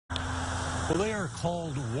Well, they are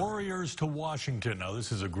called Warriors to Washington. Now,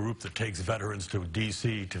 this is a group that takes veterans to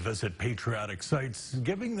D.C. to visit patriotic sites,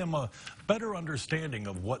 giving them a better understanding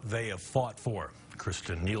of what they have fought for.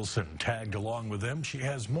 Kristen Nielsen tagged along with them. She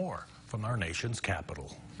has more from our nation's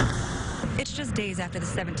capital. It's just days after the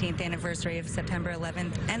 17th anniversary of September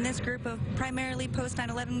 11th, and this group of primarily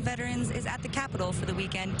post-9/11 veterans is at the Capitol for the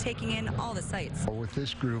weekend, taking in all the sights. With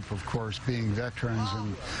this group, of course, being veterans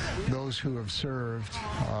and those who have served,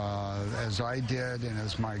 as I did and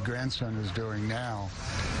as my grandson is doing now,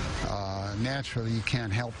 naturally you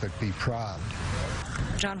can't help but be proud.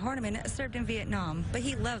 John Horniman served in Vietnam, but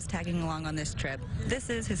he loves tagging along on this trip. This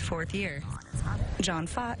is his 4th year. John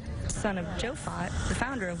Fott, son of Joe Fott, the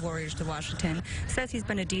founder of Warriors to Washington, says he's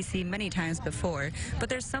been to D.C. many times before, but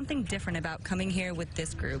there's something different about coming here with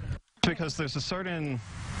this group. Because there's a certain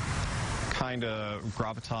kind of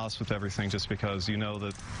gravitas with everything, just because you know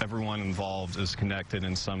that everyone involved is connected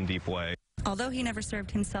in some deep way. Although he never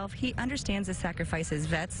served himself, he understands the sacrifices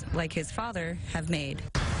vets, like his father, have made.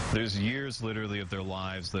 There's years, literally, of their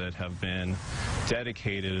lives that have been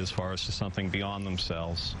dedicated as far as to something beyond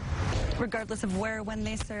themselves. Regardless of where or when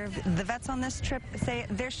they served, the vets on this trip say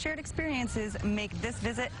their shared experiences make this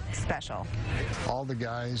visit special. All the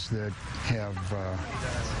guys that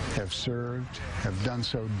have served have done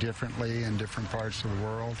so differently in different parts of the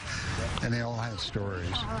world, and they all have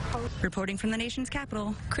stories. Reporting from the nation's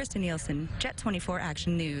capital, Kristen Nielsen, Jet 24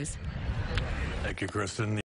 Action News. Thank you, Kristen.